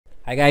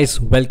Hi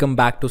guys, welcome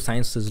back to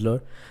Science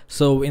Sizzler.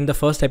 So in the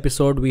first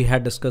episode we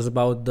had discussed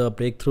about the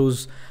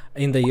breakthroughs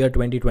in the year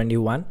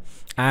 2021,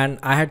 and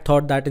I had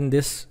thought that in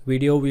this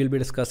video we'll be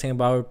discussing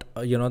about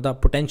the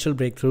potential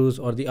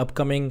breakthroughs or the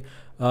upcoming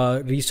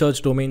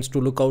research domains to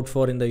look out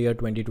for in the year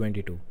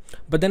 2022.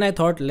 But then I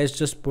thought let's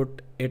just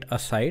put it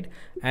aside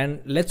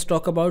and let's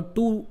talk about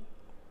two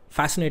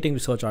fascinating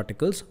research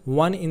articles,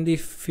 one in the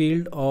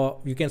field, or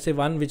you can say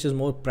one which is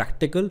more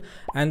practical,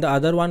 and the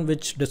other one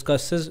which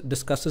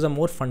discusses a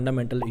more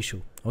fundamental issue.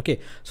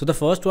 Okay, so the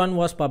first one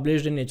was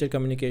published in Nature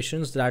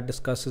Communications that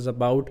discusses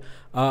about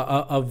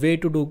a way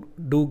to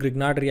do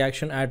Grignard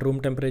reaction at room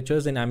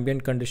temperatures in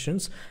ambient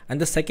conditions, and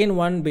the second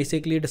one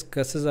basically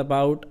discusses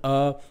about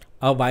a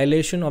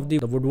violation of the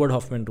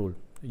Woodward-Hoffmann rule.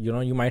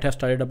 You might have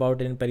studied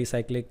about it in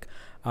pericyclic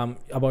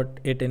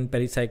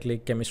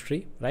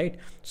chemistry, right?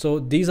 So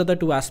these are the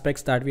two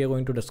aspects that we are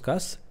going to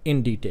discuss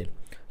in detail.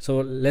 So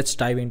let's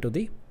dive into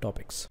the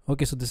topics.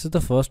 Okay, so this is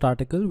the first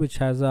article which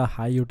has a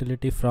high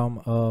utility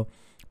from a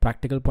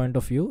practical point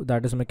of view,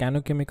 that is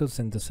mechanochemical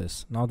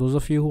synthesis. Now those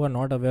of you who are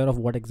not aware of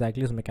what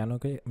exactly is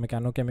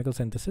mechanochemical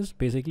synthesis,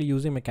 basically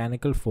using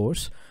mechanical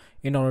force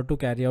in order to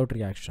carry out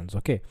reactions.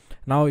 Okay,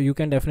 now you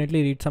can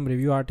definitely read some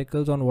review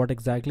articles on what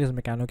exactly is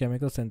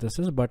mechanochemical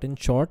synthesis, but in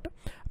short,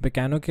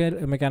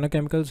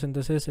 mechanochemical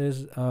synthesis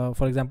is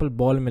for example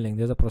ball milling.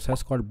 There's a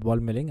process called ball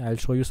milling. I'll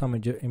show you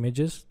some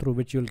images through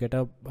which you'll get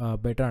a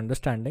better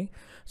understanding.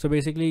 So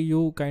basically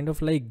you kind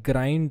of like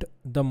grind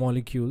the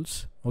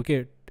molecules.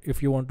 Okay,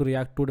 if you want to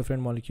react two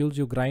different molecules,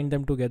 you grind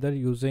them together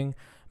using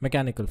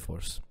mechanical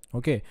force.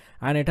 Okay,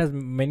 and it has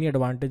many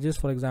advantages.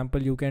 For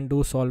example, you can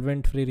do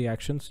solvent free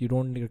reactions. You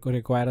don't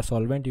require a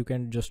solvent, you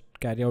can just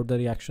carry out the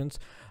reactions.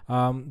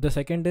 The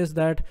second is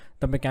that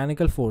the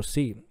mechanical force,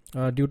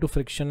 due to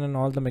friction and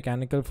all, the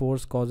mechanical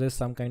force causes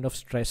some kind of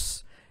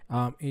stress,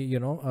 or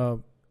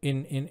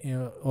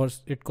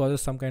it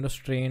causes some kind of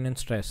strain and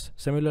stress.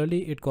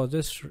 Similarly, it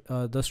causes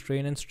the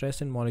strain and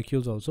stress in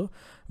molecules also,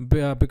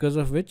 because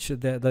of which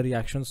the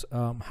reactions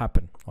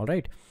happen. All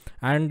right,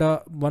 and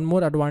one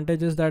more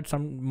advantage is that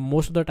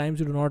most of the times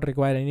you do not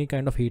require any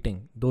kind of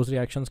heating. Those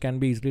reactions can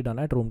be easily done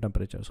at room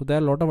temperature. So there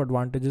are a lot of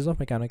advantages of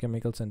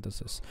mechanochemical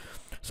synthesis.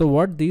 So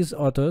what these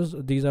authors,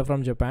 these are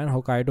from Japan,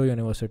 Hokkaido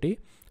University.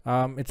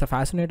 It's a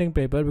fascinating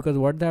paper because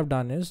what they have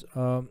done is,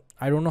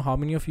 I don't know how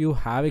many of you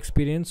have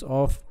experience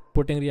of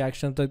putting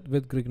reactions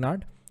with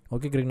Grignard.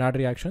 Okay, Grignard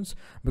reactions,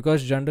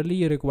 because generally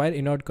you require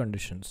inert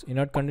conditions.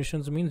 Inert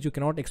conditions means you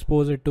cannot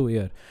expose it to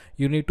air.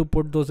 You need to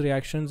put those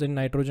reactions in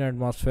nitrogen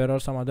atmosphere or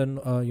some other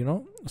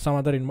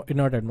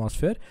inert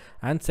atmosphere.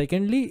 And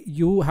secondly,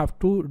 you have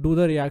to do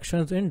the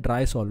reactions in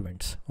dry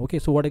solvents. Okay,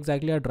 so what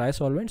exactly are dry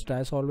solvents?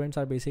 Dry solvents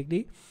are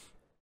basically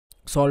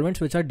solvents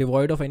which are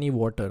devoid of any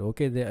water.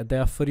 Okay, they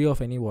are free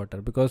of any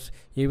water, because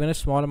even a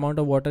small amount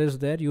of water is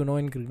there,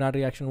 in Grignard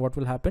reaction what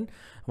will happen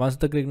once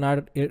the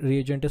Grignard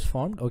reagent is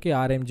formed, okay,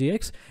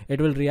 RMGX, it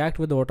will react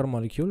with the water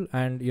molecule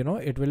and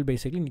it will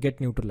basically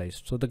get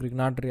neutralized. So the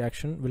Grignard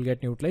reaction will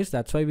get neutralized.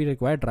 That's why we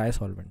require dry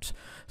solvents.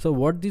 So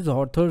what these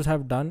authors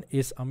have done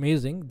is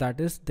amazing. That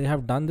is, they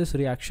have done this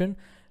reaction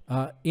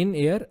in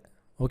air.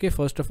 Okay,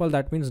 first of all,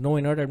 that means no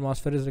inert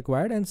atmosphere is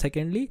required, and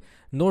secondly,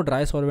 no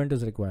dry solvent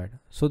is required.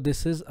 So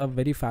this is a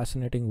very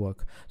fascinating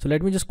work. So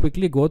let me just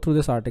quickly go through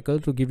this article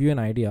to give you an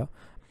idea.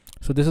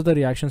 So this is the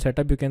reaction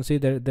setup. You can see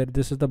that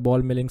this is the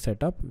ball milling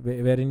setup,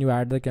 wherein you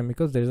add the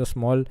chemicals. There is a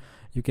small,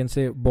 you can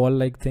say, ball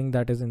like thing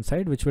that is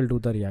inside which will do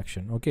the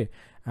reaction. Okay,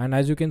 and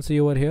as you can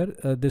see over here,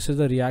 this is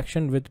the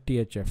reaction with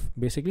THF.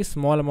 Basically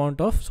small amount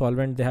of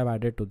solvent they have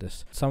added to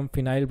this. Some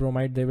phenyl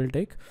bromide they will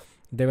take.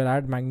 They will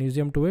add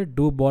magnesium to it,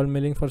 do ball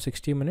milling for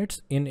 60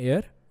 minutes in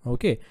air.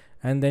 Okay,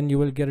 and then you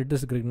will get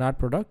this Grignard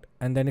product,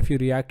 and then if you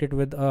react it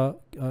with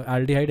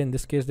aldehyde, in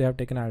this case they have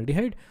taken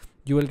aldehyde,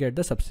 you will get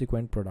the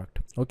subsequent product.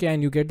 Okay,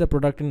 and you get the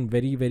product in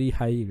very, very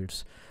high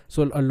yields.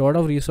 So a lot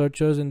of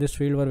researchers in this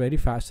field were very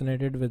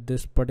fascinated with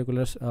this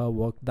particular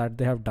work that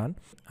they have done.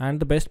 And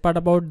the best part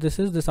about this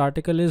is this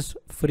article is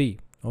free.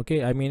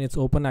 Okay, I mean it's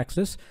open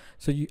access,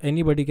 so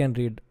anybody can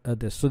read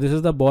this. So this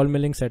is the ball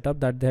milling setup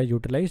that they have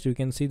utilized. You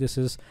can see this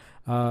is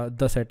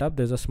the setup.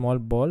 There's a small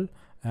ball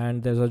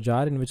and there's a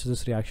jar in which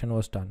this reaction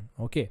was done.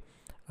 Okay,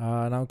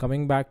 now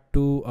coming back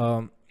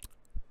to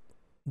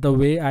the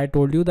way I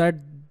told you that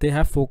they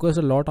have focused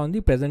a lot on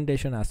the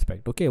presentation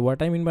aspect. Okay,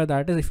 what I mean by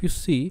that is, if you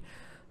see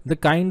the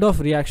kind of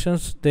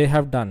reactions they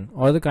have done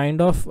or the kind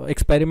of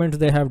experiments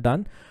they have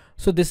done,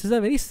 so this is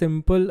a very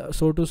simple,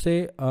 so to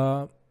say,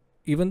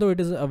 even though it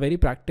is a very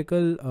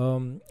practical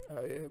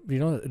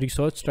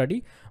research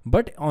study,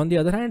 but on the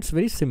other hand it's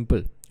very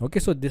simple. Okay,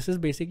 so this is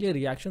basically a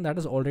reaction that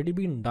has already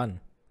been done.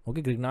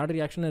 Okay, Grignard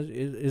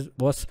reaction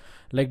was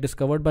like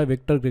discovered by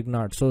Victor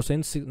Grignard. So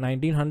since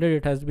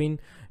 1900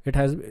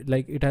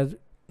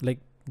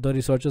 the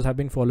researchers have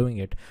been following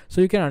it. So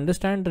you can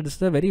understand that this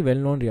is a very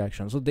well-known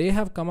reaction. So they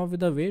have come up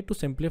with a way to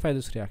simplify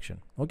this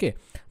reaction. Okay,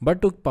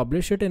 but to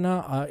publish it in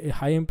a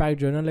high impact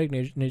journal like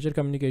Nature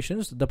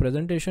Communications, the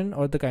presentation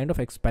or the kind of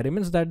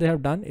experiments that they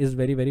have done is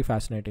very, very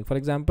fascinating. For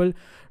example,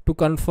 to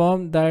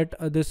confirm that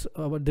this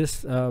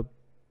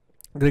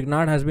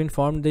Grignard has been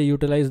formed, they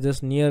utilize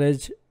this near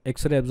edge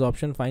X-ray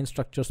absorption fine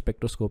structure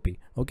spectroscopy.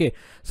 Okay,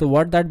 so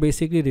what that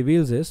basically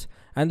reveals is,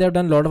 and they have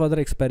done a lot of other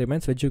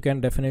experiments which you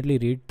can definitely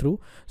read through.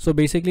 So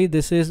basically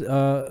this is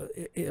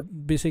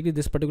basically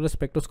this particular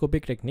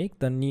spectroscopic technique,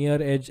 the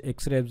near edge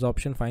X-ray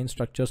absorption fine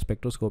structure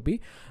spectroscopy,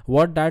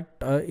 what that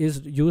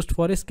is used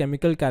for is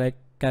chemical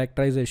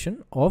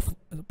characterization of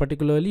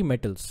particularly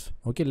metals.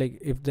 Okay, like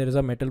if there is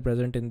a metal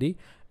present in the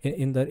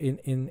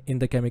in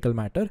the chemical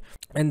matter,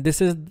 and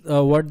this is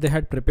what they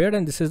had prepared,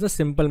 and this is the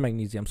simple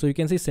magnesium. So you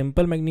can see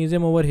simple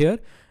magnesium over here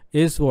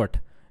is what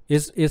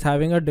is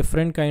having a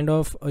different kind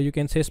of you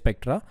can say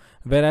spectra,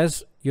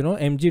 whereas you know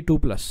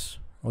Mg2 plus,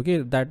 okay,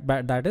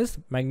 that is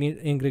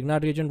in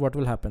Grignard reagent. What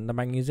will happen? The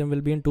magnesium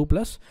will be in 2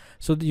 plus,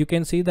 so you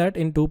can see that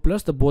in 2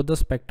 plus both the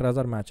spectras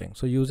are matching.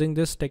 So using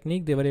this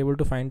technique they were able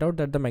to find out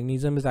that the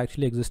magnesium is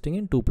actually existing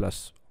in 2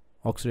 plus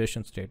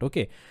oxidation state.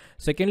 Okay,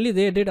 secondly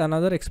they did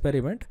another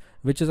experiment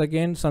which is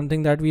again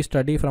something that we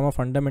study from a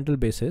fundamental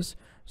basis.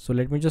 So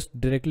let me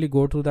just directly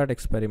go through that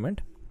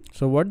experiment.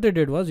 So what they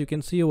did was, you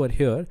can see over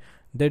here,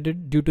 they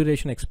did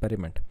deuteration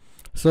experiment.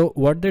 So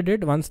what they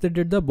did, once they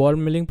did the ball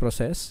milling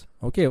process,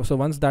 okay, so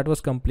once that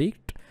was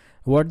complete,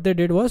 what they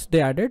did was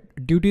they added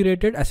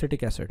deuterated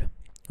acetic acid.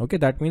 Okay,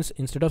 that means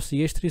instead of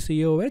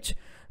CH3COOH,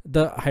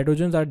 the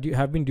hydrogens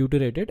have been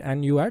deuterated,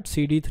 and you add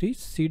CD3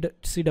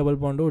 C double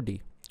bond OD.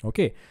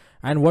 Okay,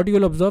 and what you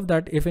will observe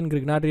that if in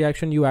Grignard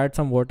reaction you add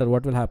some water,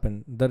 what will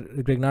happen? The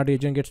Grignard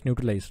reagent gets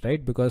neutralized,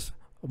 right? Because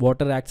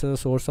water acts as a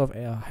source of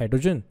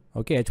hydrogen,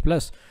 okay, H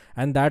plus,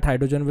 and that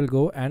hydrogen will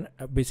go and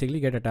basically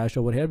get attached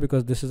over here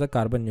because this is a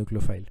carbon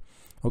nucleophile.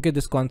 Okay,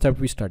 this concept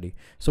we study.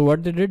 So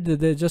what they did,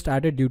 they just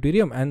added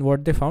deuterium, and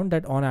what they found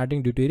that on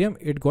adding deuterium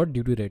it got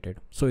deuterated.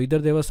 So either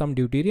there was some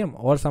deuterium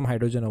or some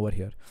hydrogen over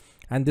here,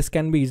 and this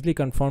can be easily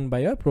confirmed by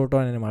a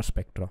proton NMR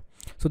spectra.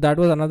 So that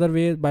was another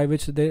way by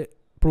which they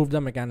prove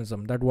the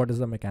mechanism, that what is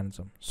the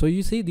mechanism. So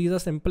you see, these are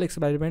simple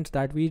experiments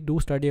that we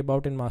do study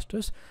about in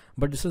masters,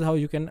 but this is how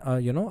you can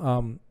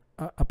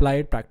apply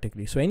it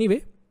practically. So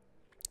anyway,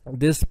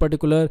 this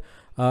particular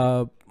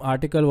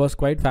article was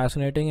quite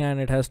fascinating, and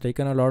it has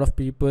taken a lot of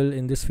people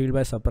in this field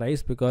by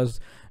surprise, because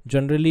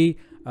generally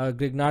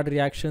Grignard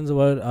reactions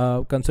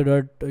were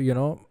considered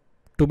to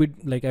be,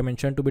 like I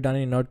mentioned, to be done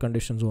in inert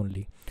conditions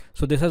only.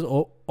 So this has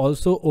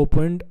also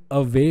opened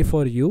a way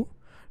for you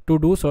to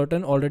do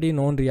certain already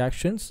known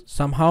reactions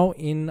somehow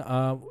in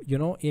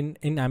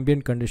in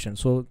ambient conditions.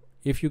 So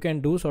if you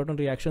can do certain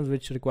reactions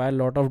which require a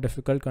lot of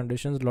difficult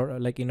conditions,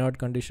 like inert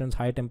conditions,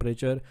 high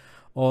temperature,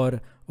 or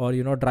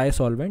dry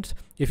solvents,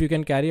 if you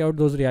can carry out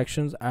those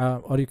reactions,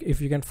 if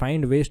you can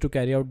find ways to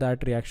carry out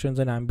that reactions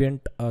in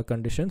ambient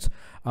conditions,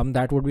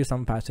 that would be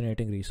some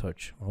fascinating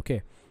research.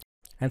 Okay,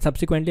 and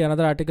subsequently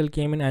another article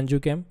came in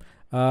AngioChem,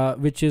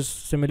 which is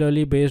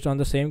similarly based on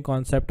the same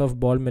concept of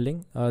ball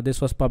milling.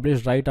 This was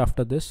published right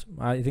after this,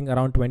 I think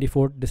around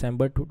 24th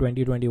December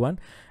 2021,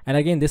 and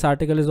again this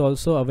article is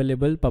also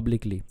available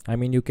publicly. I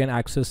mean, you can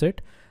access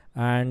it,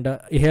 and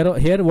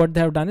here what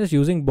they have done is,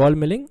 using ball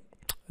milling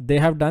they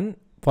have done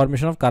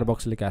formation of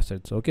carboxylic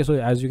acids. Okay, so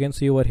as you can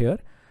see over here,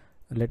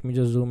 let me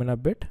just zoom in a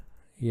bit.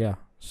 Yeah,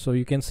 so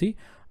you can see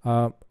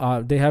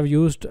they have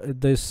used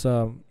this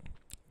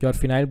your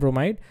phenyl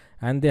bromide,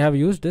 and they have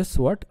used this,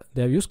 what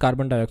they have used,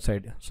 carbon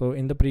dioxide. So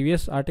in the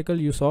previous article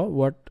you saw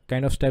what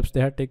kind of steps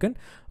they had taken.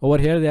 Over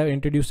here they are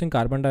introducing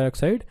carbon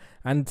dioxide,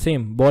 and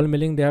same ball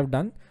milling they have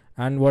done,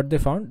 and what they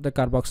found, the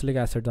carboxylic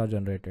acids are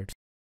generated.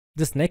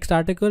 This next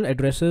article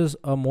addresses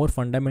a more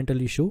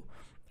fundamental issue,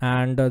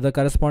 and the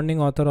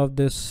corresponding author of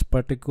this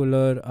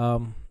particular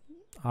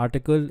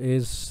article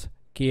is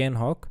K.N.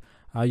 Hawk.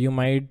 You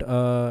might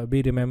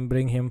be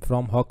remembering him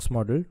from Hawk's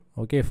model,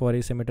 okay, for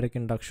asymmetric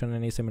induction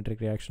and asymmetric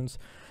reactions.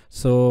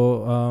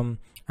 So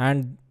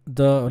and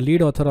the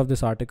lead author of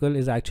this article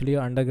is actually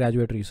an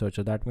undergraduate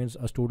researcher. That means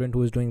a student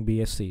who is doing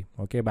BSc,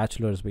 okay,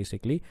 bachelor's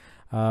basically.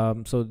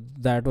 So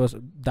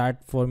that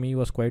for me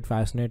was quite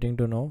fascinating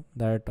to know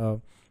that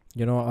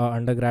an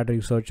undergrad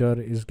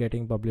researcher is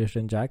getting published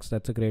in JAX.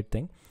 That's a great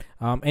thing.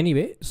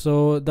 Anyway,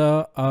 so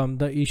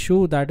the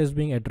issue that is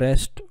being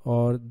addressed,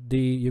 or the,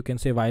 you can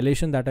say,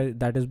 violation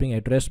that is being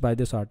addressed by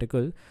this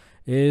article,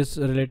 is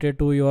related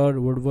to your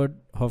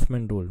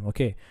Woodward-Hoffman rule.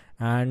 Okay,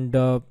 and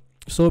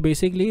so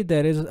basically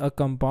there is a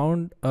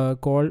compound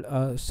called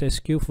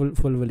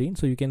sesquifulvalene.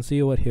 So you can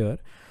see over here.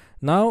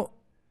 Now,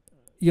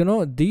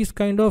 these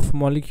kind of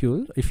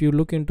molecule, if you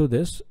look into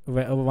this,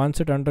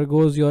 once it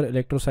undergoes your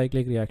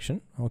electrocyclic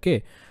reaction,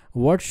 okay,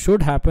 what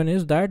should happen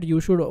is that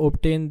you should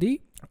obtain the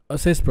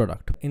cis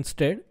product.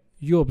 Instead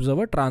you observe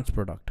a trans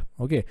product.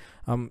 Okay,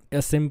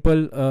 a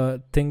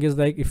simple thing is,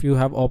 like if you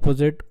have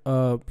opposite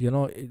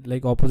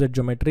like opposite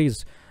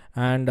geometries,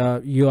 and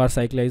you are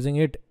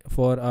cyclizing it,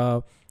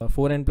 for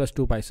 4n plus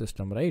 2 pi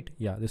system, right?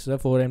 Yeah, this is a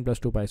 4n plus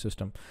 2 pi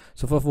system.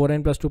 So for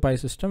 4n plus 2 pi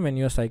system, when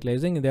you are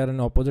cyclizing, they are in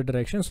opposite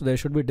direction, so there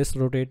should be disk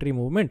rotatory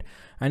movement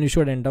and you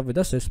should end up with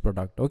a cis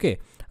product. Okay,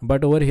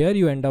 but over here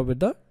you end up with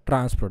the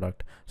trans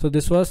product. So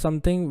this was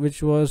something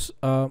which was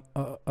a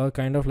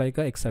kind of like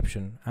a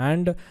exception,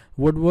 and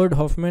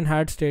Woodward-Hoffman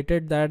had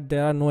stated that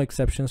there are no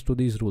exceptions to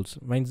these rules.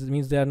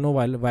 Means there are no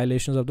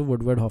violations of the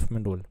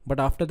Woodward-Hoffman rule. But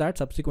after that,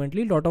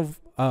 subsequently, lot of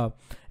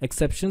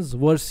exceptions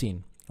were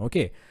seen.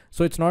 Okay,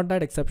 so it's not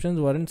that exceptions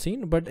weren't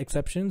seen, but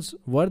exceptions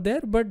were there,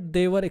 but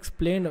they were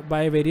explained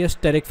by various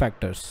steric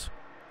factors.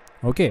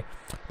 Okay,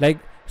 like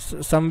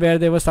somewhere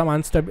there was some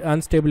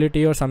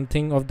instability or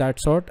something of that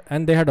sort,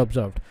 and they had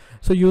observed.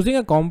 So using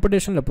a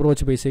computational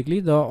approach, basically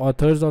the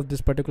authors of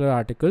this particular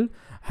article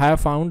have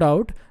found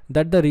out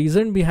that the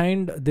reason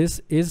behind this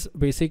is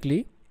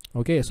basically,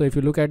 okay, so if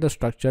you look at the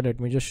structure, let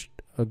me just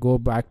go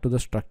back to the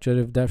structure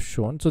if they have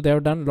shown. So they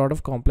have done a lot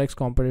of complex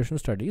computation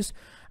studies,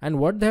 and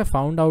what they have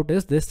found out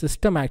is this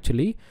system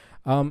actually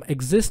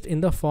exists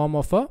in the form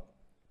of a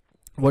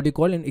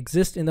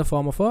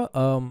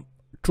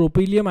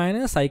tropylium ion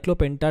and a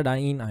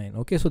cyclopentadiene ion.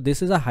 Okay, so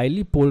this is a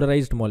highly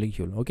polarized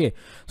molecule. Okay,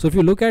 so if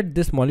you look at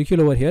this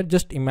molecule over here,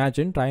 just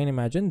imagine, try and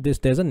imagine this,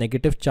 there's a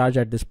negative charge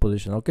at this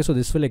position. Okay, so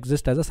this will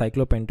exist as a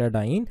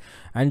cyclopentadiene,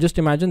 and just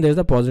imagine there's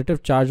a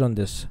positive charge on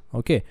this.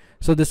 Okay,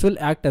 so this will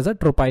act as a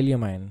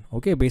tropylium ion.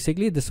 Okay,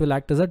 basically this will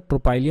act as a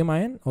tropylium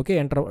ion. Okay,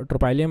 and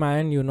tropylium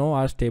ion, you know,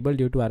 are stable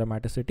due to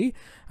aromaticity,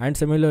 and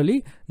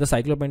similarly the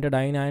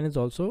cyclopentadiene ion is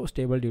also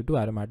stable due to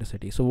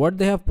aromaticity. So what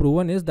they have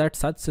proven is that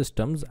such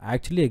systems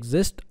actually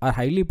exist, are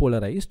highly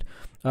polarized,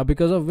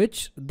 because of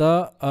which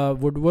the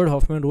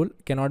Woodward-Hoffman rule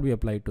cannot be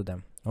applied to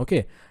them.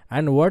 Okay,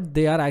 and what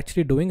they are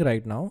actually doing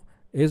right now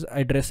is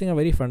addressing a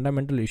very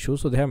fundamental issue.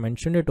 So they have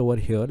mentioned it over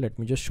here. Let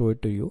me just show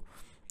it to you.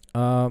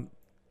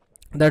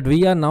 That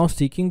we are now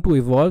seeking to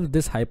evolve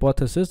this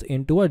hypothesis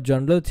into a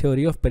general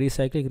theory of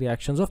pericyclic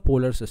reactions of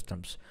polar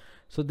systems.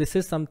 So this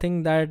is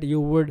something that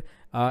you would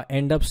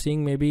end up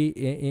seeing maybe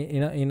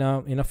in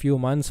a few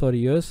months or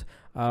years,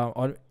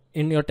 or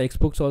in your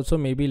textbooks also.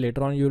 Maybe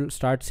later on you'll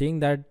start seeing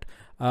that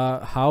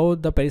how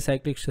the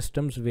pericyclic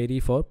systems vary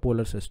for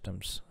polar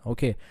systems.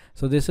 Okay,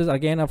 so this is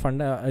again a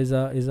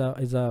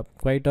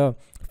quite a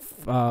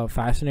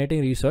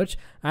fascinating research,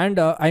 and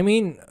I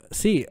mean,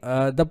 see,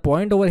 the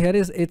point over here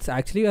is it's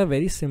actually a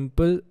very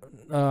simple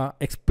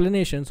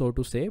explanation, so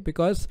to say,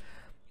 because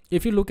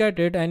if you look at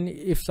it, and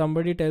if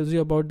somebody tells you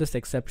about this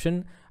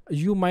exception,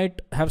 you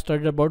might have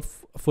studied about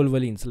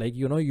fullerenes, like,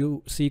 you know,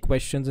 you see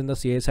questions in the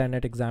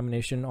CSIR-NET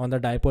examination on the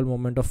dipole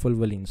moment of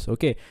fullerenes.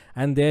 Okay,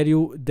 and there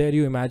you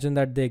imagine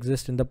that they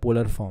exist in the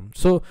polar form.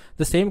 So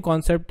the same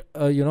concept,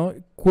 you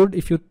know, could,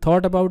 if you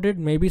thought about it,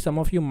 maybe some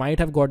of you might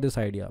have got this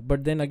idea,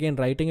 but then again,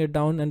 writing it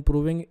down and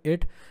proving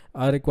it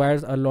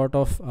requires a lot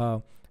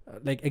of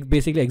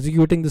basically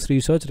executing this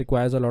research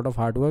requires a lot of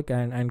hard work,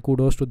 and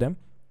kudos to them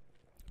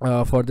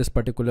for this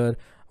particular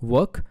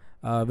work,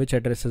 which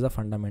addresses a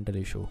fundamental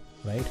issue,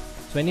 right?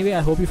 So anyway,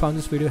 I hope you found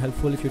this video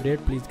helpful. If you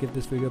did, please give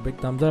this video a big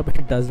thumbs up.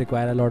 It does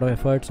require a lot of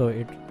effort, so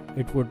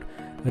it would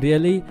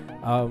really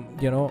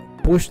you know,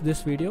 push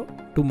this video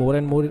to more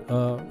and more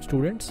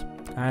students,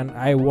 and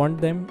I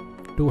want them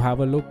to have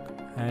a look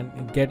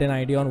and get an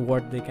idea on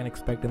what they can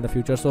expect in the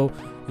future. So,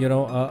 you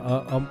know,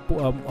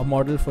 a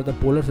model for the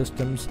polar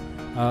systems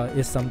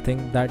is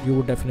something that you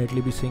would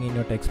definitely be seeing in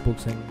your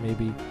textbooks and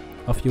maybe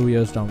a few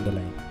years down the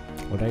line.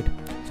 All right,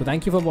 so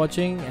thank you for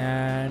watching,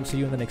 and see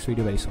you in the next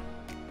video very soon.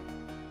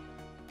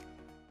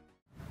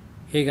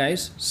 Hey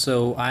guys,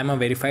 so I'm a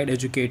verified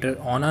educator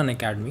on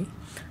Unacademy,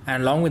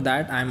 and along with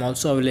that I'm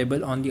also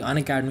available on the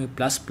Unacademy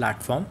Plus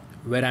platform,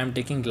 where I'm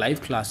taking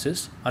live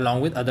classes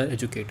along with other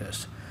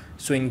educators.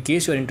 So in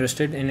case you're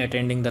interested in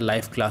attending the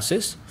live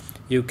classes,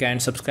 you can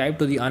subscribe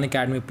to the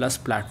Unacademy Plus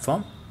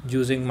platform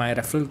using my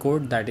referral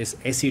code, that is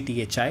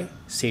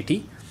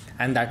SETHI,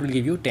 and that will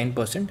give you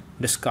 10%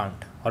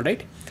 discount. All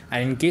right,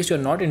 and in case you're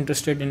not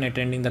interested in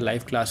attending the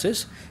live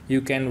classes,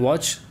 you can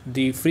watch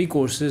the free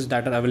courses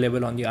that are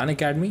available on the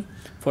Unacademy.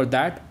 For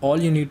that, all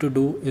you need to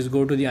do is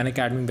go to the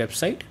Unacademy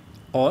website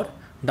or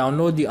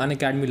download the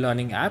Unacademy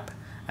Learning app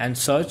and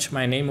search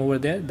my name over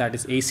there, that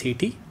is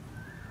ACT.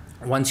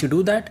 Once you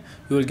do that,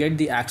 you will get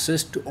the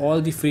access to all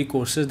the free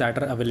courses that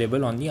are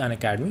available on the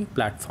Unacademy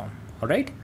platform. All right.